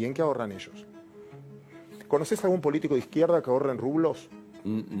¿Y en qué ahorran ellos? ¿Conoces algún político de izquierda que ahorre en rublos?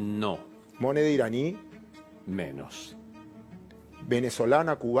 No. ¿Moneda iraní? Menos.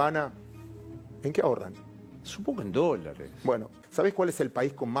 ¿Venezolana, cubana? ¿En qué ahorran? Supongo en dólares. Bueno, ¿sabés cuál es el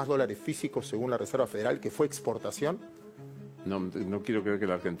país con más dólares físicos según la Reserva Federal que fue exportación? No quiero creer que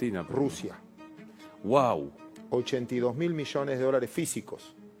la Argentina. Pero... Rusia. ¡Wow! 82.000 millones de dólares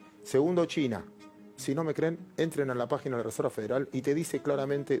físicos. Segundo, China. Si no me creen, entren a la página de la Reserva Federal y te dice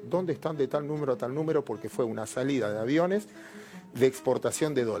claramente dónde están de tal número a tal número porque fue una salida de aviones de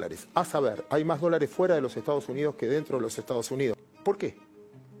exportación de dólares. A saber, hay más dólares fuera de los Estados Unidos que dentro de los Estados Unidos. ¿Por qué?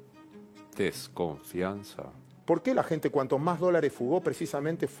 Desconfianza. ¿Por qué la gente cuanto más dólares fugó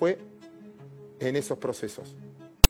precisamente fue en esos procesos?